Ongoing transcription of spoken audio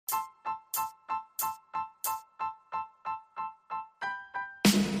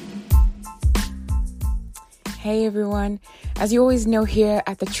Hey everyone. As you always know, here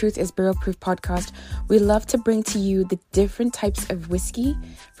at the Truth is Barrel Proof podcast, we love to bring to you the different types of whiskey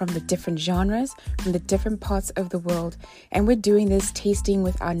from the different genres, from the different parts of the world. And we're doing this tasting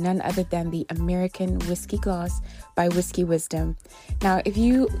with our none other than the American Whiskey Glass by Whiskey Wisdom. Now, if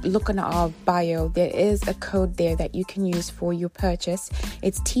you look on our bio, there is a code there that you can use for your purchase.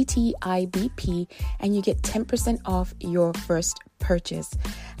 It's TTIBP, and you get 10% off your first purchase.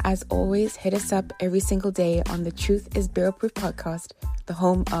 As always, hit us up every single day on the Truth is Barrel Proof podcast, the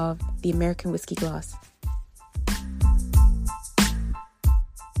home of the American Whiskey Glass.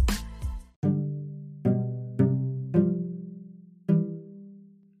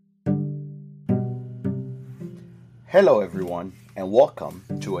 Hello everyone, and welcome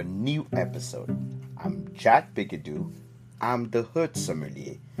to a new episode. I'm Jack Bigadoo. I'm the Hood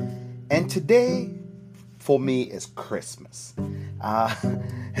Sommelier, and today for me is Christmas.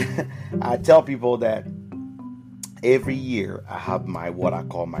 I tell people that every year I have what I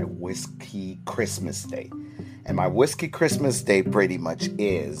call my Whiskey Christmas Day. And my Whiskey Christmas Day pretty much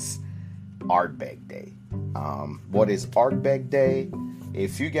is Ardbeg Day. What is Ardbeg Day?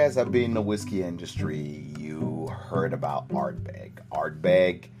 If you guys have been in the whiskey industry, you heard about Ardbeg.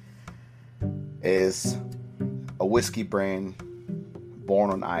 Ardbeg is a whiskey brand born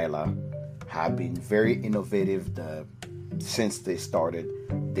on Islay, have been very innovative since they started.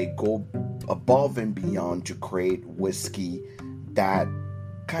 They go above and beyond to create whiskey that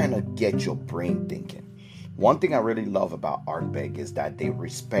kind of get your brain thinking. One thing I really love about Ardbeg is that they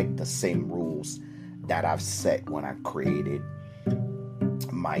respect the same rules that I've set when I created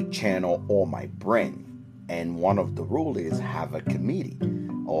my channel or my brand. And one of the rules is have a committee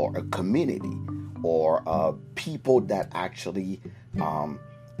or a community or people that actually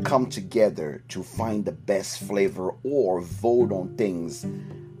come together to find the best flavor or vote on things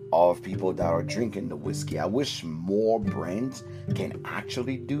of people that are drinking the whiskey. I wish more brands can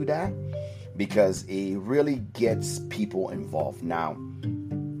actually do that because it really gets people involved. Now,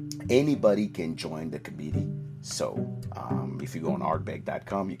 anybody can join the committee. So if you go on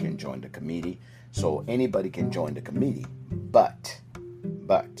ardbeg.com, you can join the committee. So anybody can join the committee. But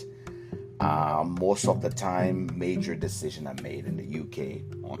most of the time, major decisions are made in the UK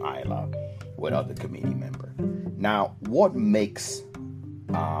on Islay with other committee members. Now, what makes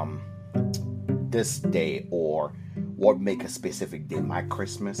this day or what makes a specific day my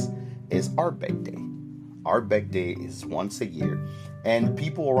Christmas is Ardbeg Day. Ardbeg Day is once a year, and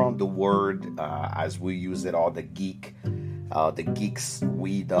people around the world, as we use it all, the geeks,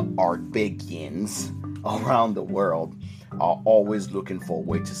 we the Ardbegians around the world are always looking for a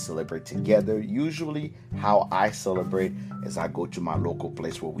way to celebrate together. Usually how I celebrate is I go to my local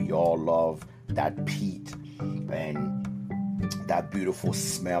place where we all love that peat and that beautiful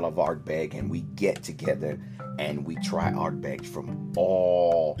smell of Ardbeg, and we get together and we try Ardbeg from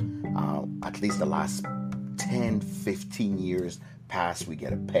all, at least the last 10, 15 years past. We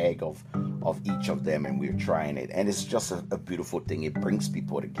get a peg of each of them and we're trying it, and it's just a beautiful thing. It brings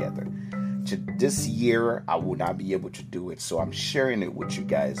people together. This year I will not be able to do it, so I'm sharing it with you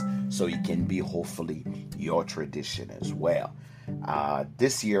guys so it can be hopefully your tradition as well.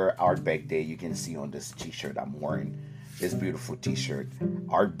 This year, Ardbeg Day, you can see on this t-shirt I'm wearing, this beautiful t-shirt,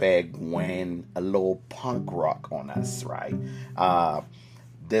 Ardbeg went a little punk rock on us, right?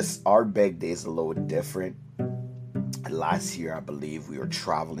 This Ardbeg Day is a little different. Last year, I believe we were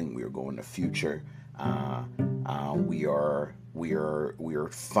traveling, we were going to Future. We are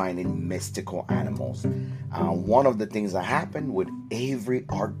finding mystical animals. One of the things that happened with every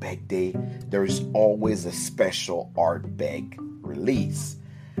Ardbeg Day, there's always a special Ardbeg release.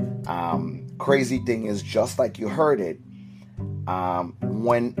 Crazy thing is, just like you heard it,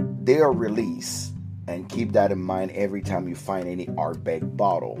 when they are released, and keep that in mind every time you find any Ardbeg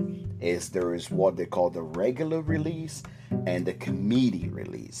bottle, there is what they call the regular release and the committee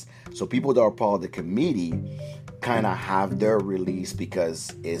release. So people that are part of the committee kind of have their release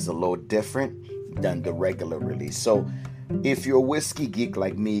because it's a little different than the regular release. So if you're a whiskey geek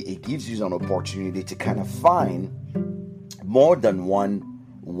like me, it gives you an opportunity to kind of find more than one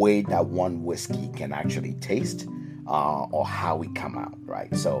way that one whiskey can actually taste or how it come out,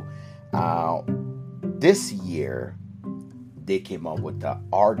 right? So this year they came up with the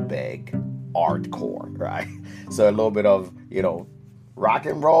Ardbeg Hardcore, right? So a little bit of, rock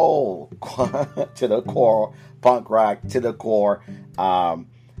and roll to the core, punk rock to the core,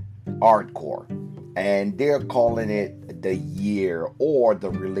 hardcore. And they're calling it the year or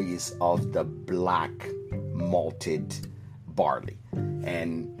the release of the black malted barley.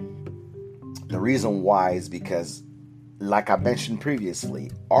 And the reason why is because like I mentioned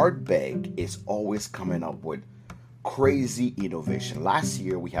previously, Ardbeg is always coming up with crazy innovation. Last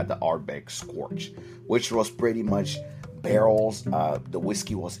year we had the Ardbeg Scorch, which was pretty much barrels. The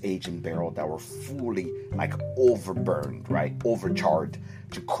whiskey was aged in barrels that were fully like overburned, right? Overcharged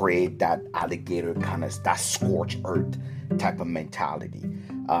to create that alligator kind of that scorched earth type of mentality.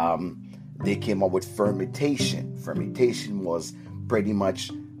 They came up with fermentation. Fermentation was pretty much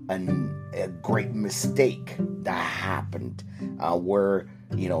a great mistake that happened, where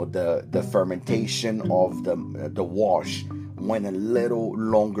the fermentation of the wash went a little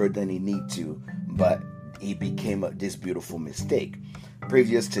longer than it need to, but it became this beautiful mistake.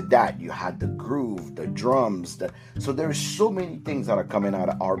 Previous to that, you had the groove, the drums. So there's so many things that are coming out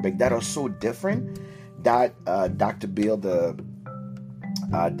of Ardbeg that are so different that Dr. Bill, the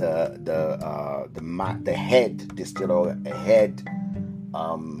head distiller, head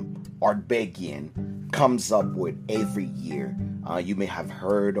Ardbegian, comes up with every year. You may have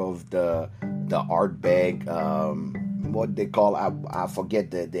heard of the Ardbeg, what they call, I forget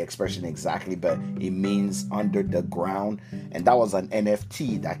the expression exactly, but it means under the ground, and that was an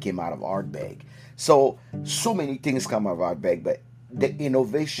NFT that came out of Ardbeg. So many things come out of Ardbeg, but the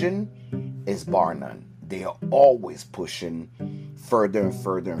innovation is bar none. They are always pushing further and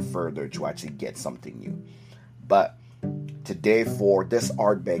further and further to actually get something new. But today, for this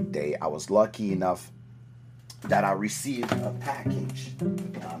Ardbeg Day, I was lucky enough that I received a package.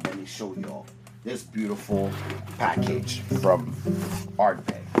 Let me show y'all this beautiful package from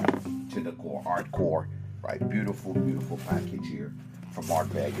Ardbeg to the core, Ardcore, right? Beautiful, beautiful package here from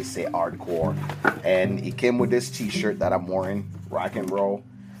Ardbeg. It say Ardcore, and it came with this T-shirt that I'm wearing, rock and roll.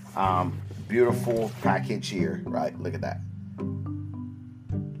 Beautiful package here, right? Look at that.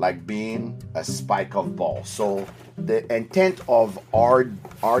 Like being a spike of ball. So the intent of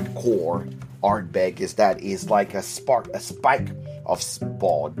Ardcore Ardbeg is that is like a spike of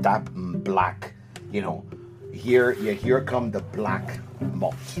ball, that black, here come the black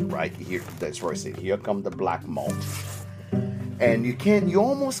malt, right here. That's where I say here come the black malt, and you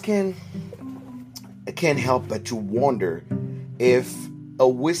almost can't help but to wonder if a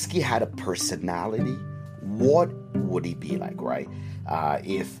whiskey had a personality, what would it be like, right?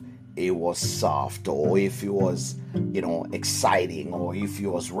 If it was soft, or if it was, exciting, or if it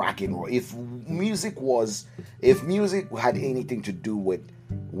was rock and roll. If music had anything to do with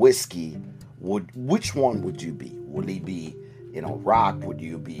whiskey, which one would you be? Would it be, rock? Would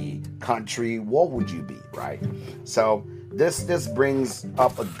you be country? What would you be, right? So this brings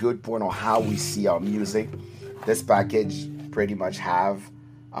up a good point on how we see our music. This package pretty much have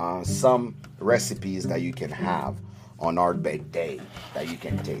some recipes that you can have on Ardbeg Day that you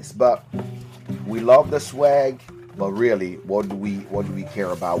can taste. But we love the swag, but really, what do we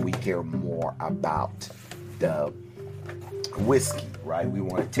care about? We care more about the whiskey, right? We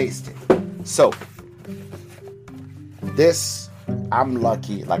want to taste it. So this, I'm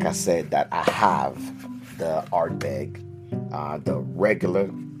lucky, like I said, that I have the Ardbeg, the regular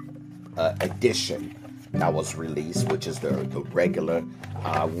edition that was released, which is the regular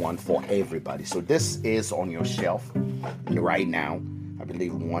one for everybody. So this is on your shelf right now. I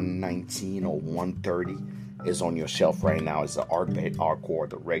believe 119 or 130 is on your shelf right now. It's the Ardbeg Ardcore,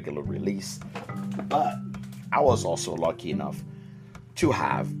 the regular release. But I was also lucky enough to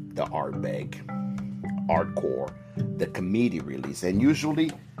have the Ardbeg Ardcore, the committee release. And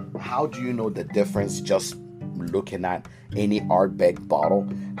usually, how do you know the difference just looking at any Ardbeg bottle?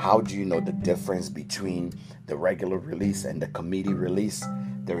 How do you know the difference between the regular release and the committee release?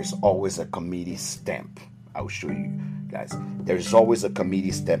 There is always a committee stamp. I'll show you guys. There's always a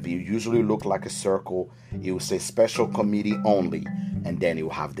committee stamp. It usually look like a circle. It will say special committee only, and then it will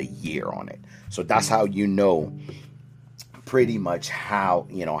have the year on it. So that's how you know pretty much how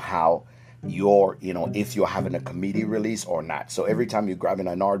you're, if you're having a committee release or not. So every time you're grabbing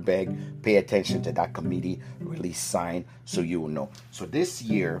an Ardbeg, pay attention to that committee release sign so you will know. So this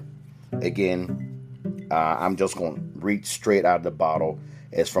year, again, I'm just going to read straight out of the bottle.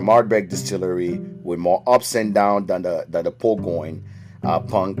 It's from Ardbeg Distillery, with more ups and downs than the Pulgoyne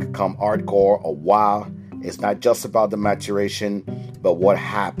Punk come Ardcore. A while, it's not just about the maturation, but what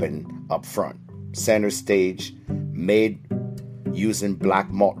happened up front. Center stage, made using black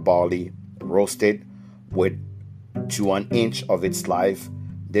malt barley, roasted with to 1 inch of its life.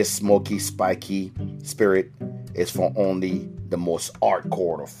 This smoky, spiky spirit is for only the most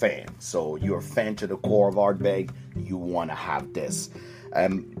hardcore of fans. So you're a fan to the core of Ardbeg, you want to have this.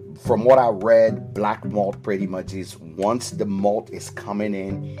 From what I read, black malt pretty much is once the malt is coming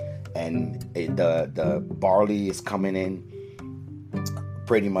in and the barley is coming in,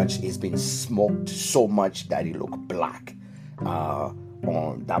 pretty much it's been smoked so much that it look black.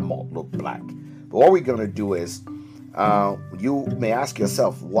 On that malt look black. But what we're gonna do is, you may ask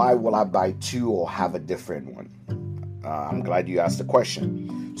yourself, why will I buy two or have a different one? I'm glad you asked the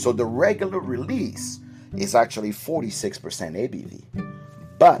question. So the regular release is actually 46% ABV,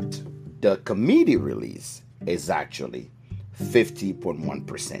 but the committee release is actually 50.1%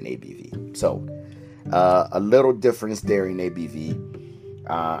 ABV. So a little difference there in ABV,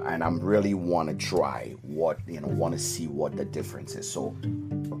 and I'm really want to try want to see what the difference is. So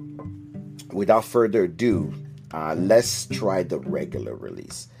without further ado, let's try the regular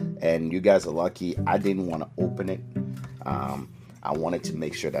release. And you guys are lucky I didn't want to open it. I wanted to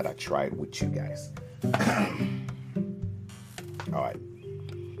make sure that I tried with you guys. All right,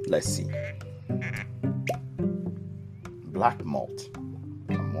 let's see. Black malt.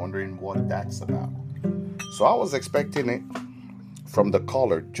 I'm wondering what that's about. So I was expecting it from the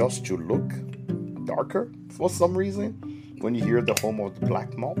color just to look darker for some reason when you hear the home of the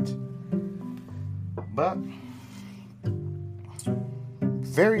black malt. But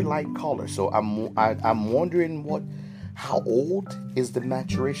very light color. So I'm wondering how old is the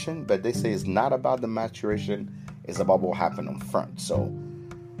maturation, but they say it's not about the maturation, it's about what happened on front. So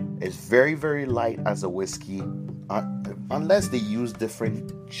it's very, very light as a whiskey, unless they use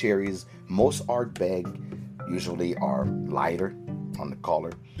different cherries. Most Ardbeg usually are lighter on the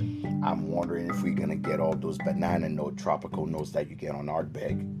color. I'm wondering if we're gonna get all those banana note, tropical notes that you get on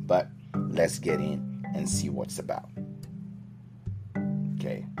Ardbeg, but let's get in and see what's about.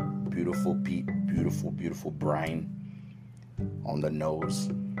 Okay, beautiful peat, beautiful brine on the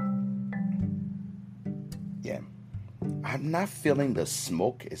nose. Yeah, I'm not feeling the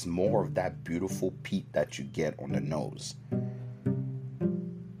smoke. It's more of that beautiful peat that you get on the nose.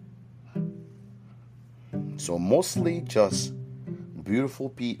 So mostly just beautiful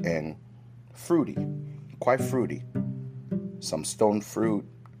peat and fruity, quite fruity. Some stone fruit,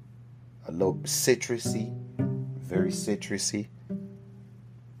 a little citrusy, very citrusy.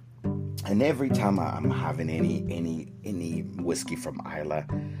 And every time I'm having any whiskey from Islay,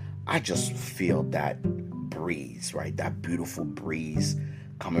 I just feel that breeze, right? That beautiful breeze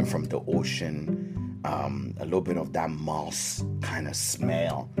coming from the ocean. A little bit of that moss kind of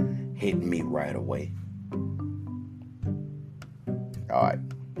smell hit me right away. All right,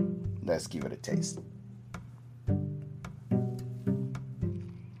 let's give it a taste.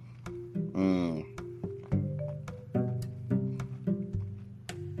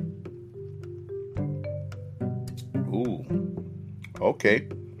 Ooh, okay.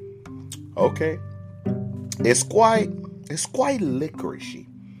 It's quite licoricey.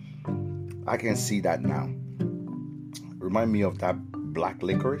 I can see that now. Remind me of that black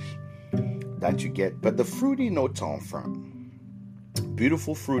licorice that you get, but the fruity notes on front.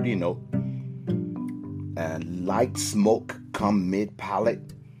 Beautiful fruity note, and light smoke come mid palate,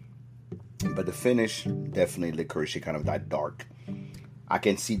 but the finish definitely licoricey, kind of that dark. I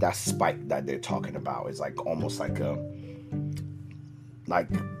can see that spike that they're talking about. It's like almost like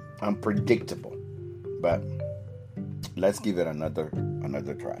unpredictable. But let's give it another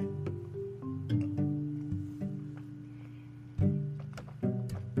try.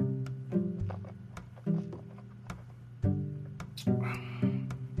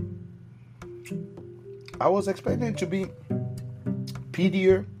 I was expecting it to be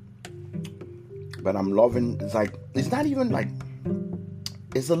peatier, but I'm loving. It's not even like.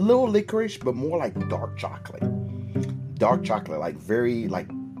 It's a little licorice, but more like dark chocolate, like very like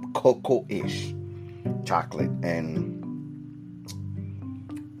cocoa-ish chocolate, and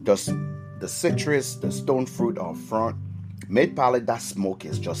just the citrus, the stone fruit up front. Mid palate, that smoke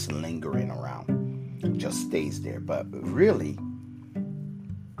is just lingering around, it just stays there. But really,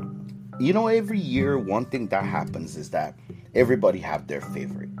 every year one thing that happens is that everybody have their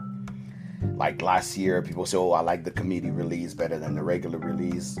favorite. Like last year, people say, "Oh, I like the committee release better than the regular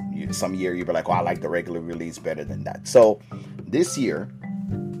release." Some year you'll be like, "Oh, I like the regular release better than that." So this year,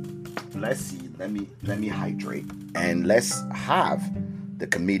 let's see. Let me hydrate, and let's have the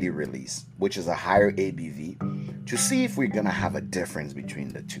committee release, which is a higher ABV, to see if we're gonna have a difference between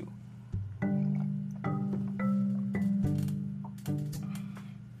the two.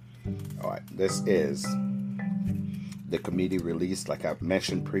 All right, this is the committee release. Like I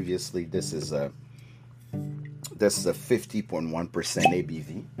mentioned previously, this is a 50.1%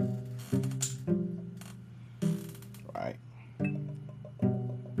 ABV. All right,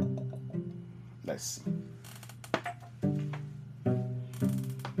 let's see.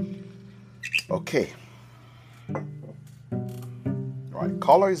 Okay. All right,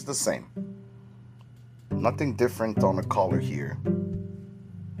 color is the same. Nothing different on the color here.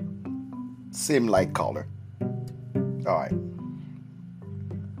 Same light color. All right.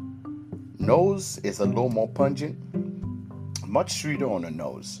 Nose is a little more pungent, much sweeter on the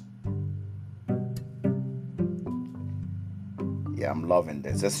nose. Yeah, I'm loving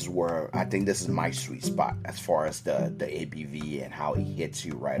this. This is where I think this is my sweet spot as far as the ABV and how it hits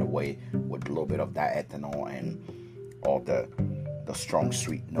you right away with a little bit of that ethanol and all the strong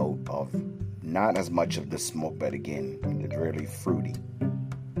sweet note of not as much of the smoke, but again, it's really fruity.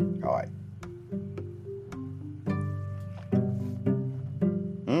 All right.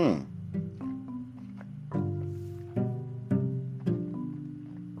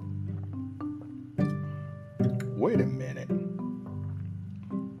 Wait a minute.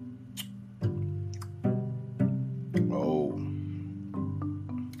 Oh.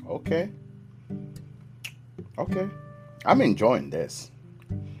 Okay. I'm enjoying this.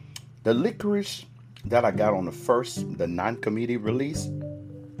 The licorice that I got on the non-committee release,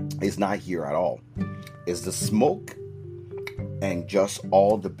 is not here at all. It's the smoke and just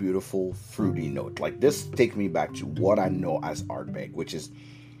all the beautiful fruity note. Like this takes me back to what I know as Ardbeg, which is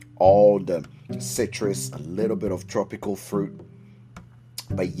all the citrus, a little bit of tropical fruit,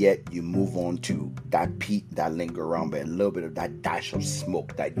 but yet you move on to that peat that linger around, but a little bit of that dash of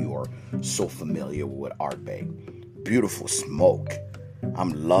smoke that you are so familiar with Ardbeg. Beautiful smoke.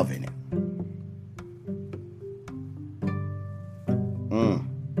 I'm loving it.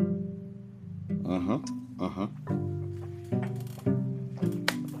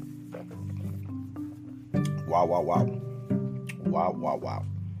 Wow.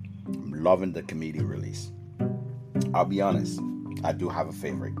 I'm loving the committee release. I'll be honest, I do have a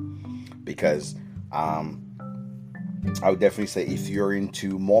favorite because I would definitely say if you're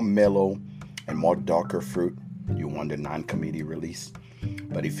into more mellow and more darker fruit, you want the non-committee release.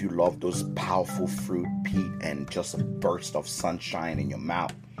 But if you love those powerful fruit, peat, and just a burst of sunshine in your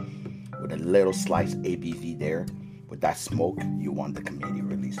mouth with a little slice ABV there, with that smoke, you want the committee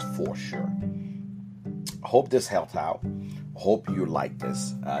release for sure. I hope this helped out. Hope you like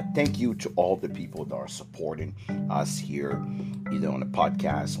this. Thank you to all the people that are supporting us here, either on the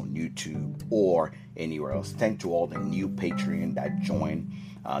podcast, on YouTube, or anywhere else. Thank to all the new Patreon that joined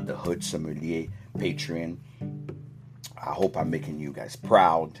the Hood Sommelier Patreon. I hope I'm making you guys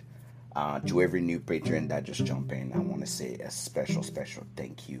proud. To every new Patreon that just jumped in, I want to say a special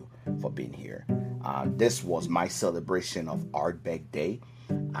thank you for being here. This was my celebration of Ardbeg Day.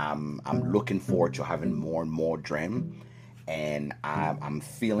 I'm looking forward to having more and more dram, and I'm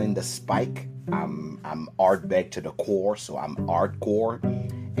feeling the spike. I'm Ardbeg to the core, so I'm hardcore,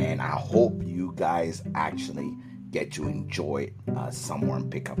 and I hope you guys actually get to enjoy it somewhere and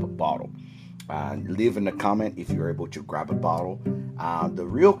pick up a bottle. Leave in the comment if you're able to grab a bottle. The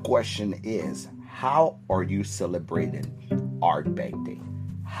real question is, how are you celebrating Ardbeg Day?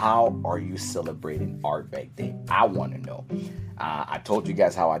 How are you celebrating Ardbeg Day? I want to know. I told you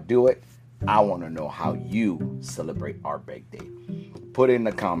guys how I do it. I want to know how you celebrate Ardbeg Day. Put it in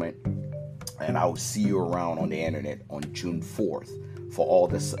the comment, and I will see you around on the internet on June 4th for all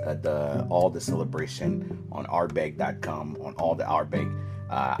this, all the celebration on ardbeg.com, on all the Ardbeg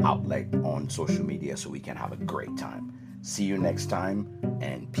outlet on social media, so we can have a great time. See you next time,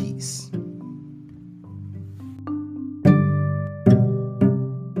 and peace.